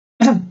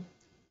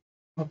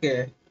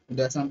Oke,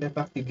 udah sampai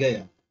part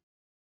 3 ya.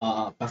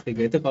 Part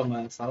 3 itu kalau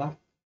nggak salah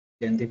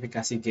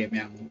identifikasi game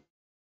yang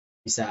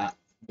bisa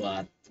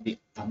buat di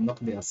unlock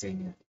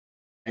DLC-nya.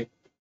 Right?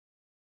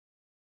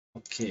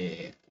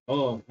 Oke.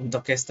 Oh,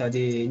 untuk case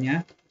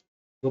tadinya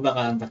gue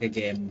bakalan pakai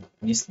game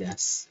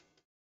Misdas.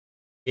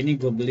 Ini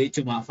gue beli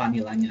cuma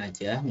vanilanya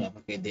aja, nggak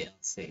pakai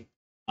DLC.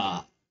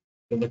 Ah,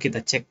 coba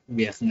kita cek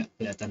biar nggak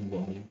kelihatan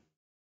bohong.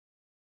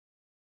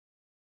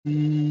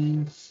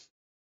 Hmm,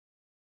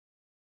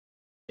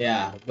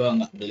 ya, gue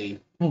nggak beli.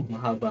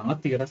 Mahal banget,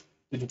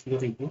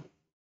 370.000.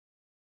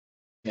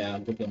 Ya,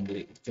 gue belum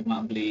beli.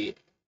 Cuma beli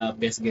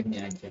base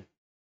game-nya aja.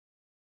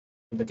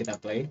 Coba kita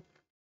play.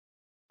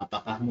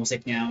 Apakah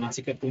musiknya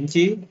masih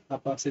kekunci?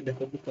 Apa sudah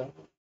kebuka?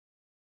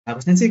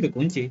 Harusnya sih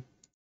kekunci.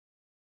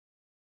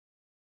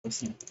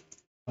 Harusnya.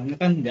 Soalnya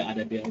kan nggak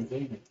ada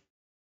DLC-nya.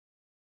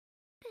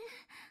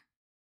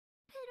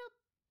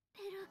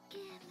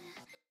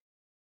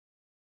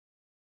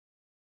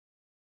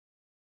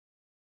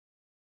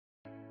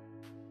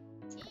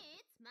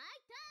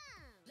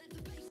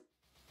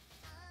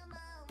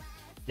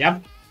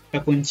 Yap,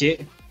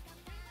 kekunci.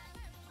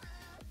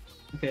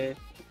 Oke.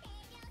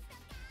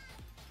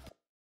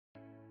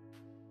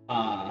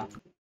 Ah,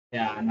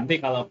 ya,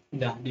 nanti kalau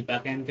udah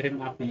dipakai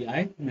Cream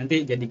API,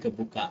 nanti jadi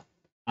kebuka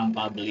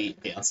tanpa beli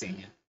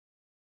DLC-nya.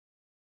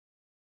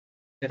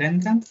 Keren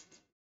kan?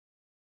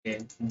 Oke,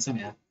 langsung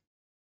ya.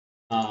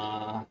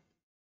 Ah,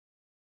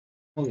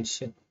 holy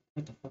shit.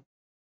 What the fuck?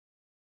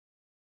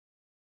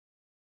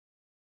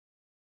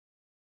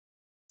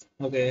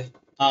 Oke.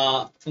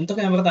 Untuk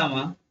yang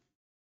pertama,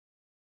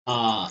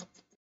 ah,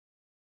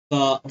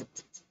 ke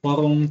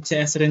forum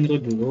CS Renru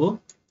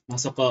dulu,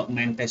 masuk ke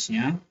main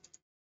page-nya.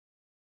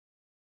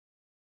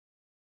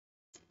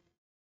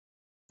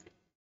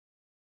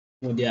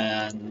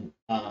 Kemudian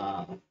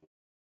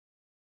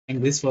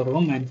English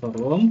forum, main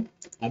forum.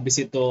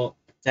 Habis itu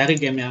cari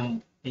game yang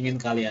ingin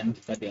kalian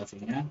buka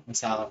DLC-nya.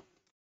 Misal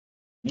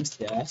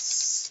Misdas.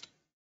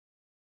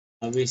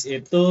 Habis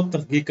itu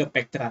pergi ke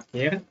pack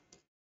terakhir.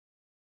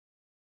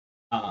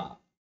 Uh,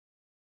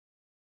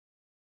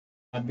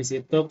 Habis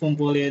itu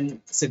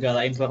kumpulin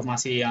segala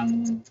informasi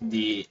yang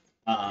di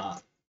uh,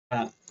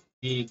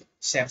 di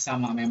share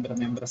sama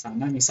member-member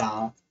sana.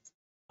 Misal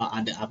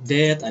ada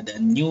update, ada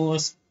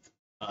news.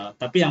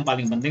 Tapi yang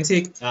paling penting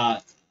sih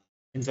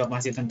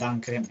informasi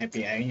tentang Cream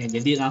API-nya.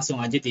 Jadi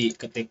langsung aja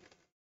diketik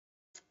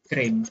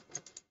Cream.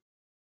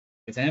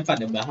 Biasanya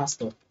pada bahas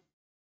tuh,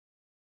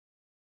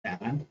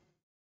 ya kan?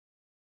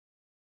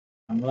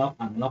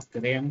 Unlock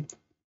Cream.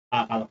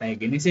 Kalau kayak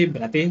gini sih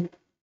berarti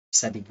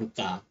bisa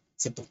dibuka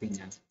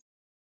sepertinya.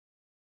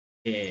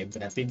 Oke,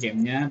 berarti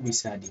gamenya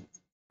bisa di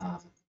uh,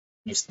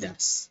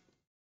 Newsdash.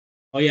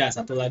 Oh ya,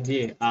 satu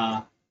lagi.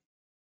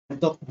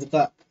 Untuk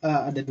buka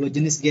ada dua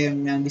jenis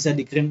game yang bisa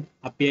dikirim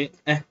API,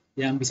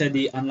 yang bisa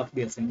di unlock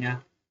biasanya.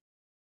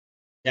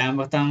 Yang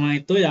pertama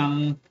itu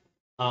yang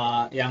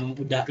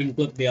udah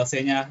include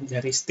DLC-nya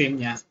dari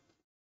Steam-nya.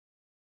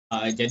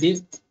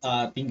 Jadi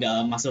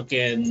tinggal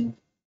masukin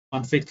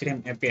config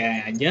cream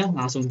API aja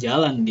langsung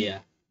jalan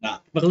dia. Nggak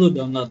perlu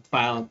download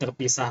file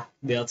terpisah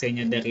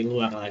DLC-nya dari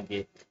luar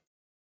lagi.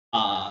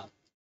 Uh,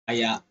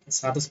 Kayak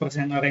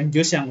 100% Orange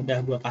Juice yang udah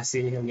gue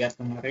kasih lihat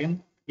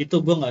kemarin, itu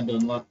gue nggak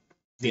download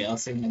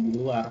DLC-nya di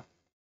luar.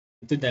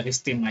 Itu dari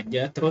Steam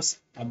aja, terus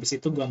habis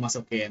itu gue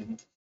masukin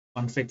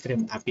config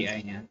cream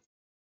API-nya.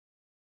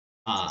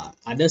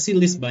 Ada sih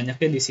list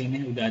banyaknya di sini,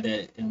 udah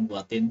ada yang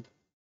buatin.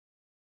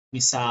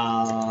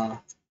 Misal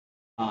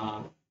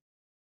uh,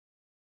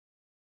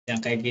 yang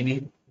kayak gini,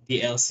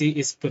 DLC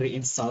is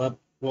pre-installed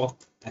work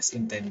as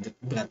intended.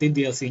 Berarti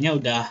DLC-nya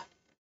udah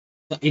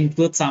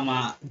include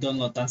sama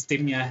downloadan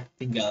Steam-nya,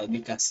 tinggal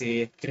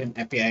dikasih kirim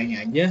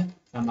API-nya aja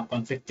sama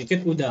config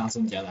ticket udah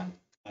langsung jalan.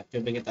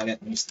 Coba kita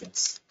lihat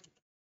Newsdash.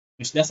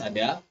 Newsdash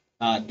ada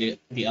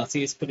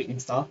DLC is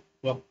pre-installed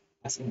work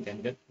as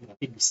intended,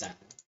 berarti bisa.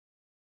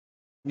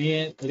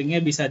 Ini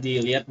linknya bisa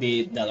dilihat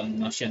di dalam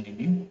Notion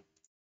ini.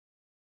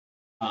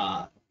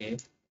 Oke.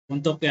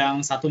 Untuk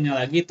yang satunya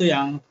lagi itu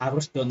yang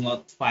harus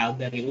download file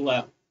dari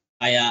luar.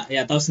 Kayak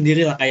ya tahu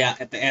sendiri lah kayak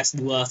ETS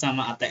 2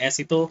 sama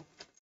ATS itu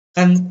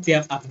kan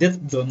tiap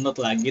update download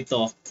lagi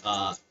tuh.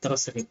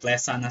 Terus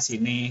replace sana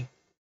sini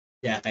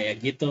ya kayak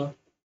gitu.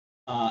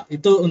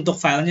 Itu untuk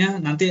filenya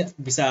nanti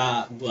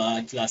bisa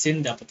gua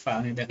jelasin dapat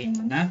filenya dari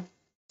mana,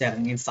 cara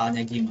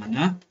installnya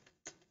gimana.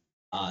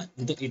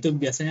 Untuk itu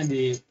biasanya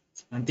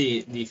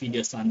nanti di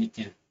video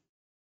selanjutnya.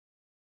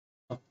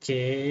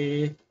 Oke,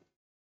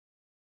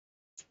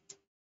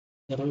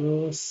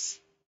 terus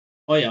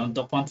oh ya,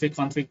 untuk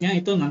konflik-konfliknya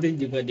itu nanti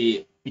juga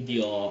di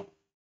video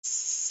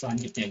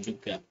selanjutnya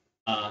juga.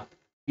 Uh,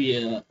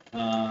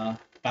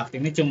 part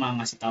ini cuma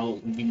ngasih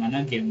tahu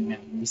gimana game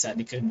yang bisa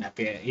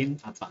dikendaliin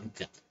apa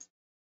enggak.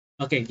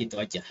 Oke, gitu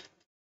aja.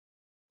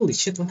 Holy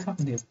shit, what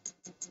happened here?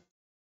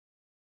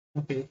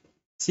 Oke,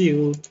 see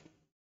you.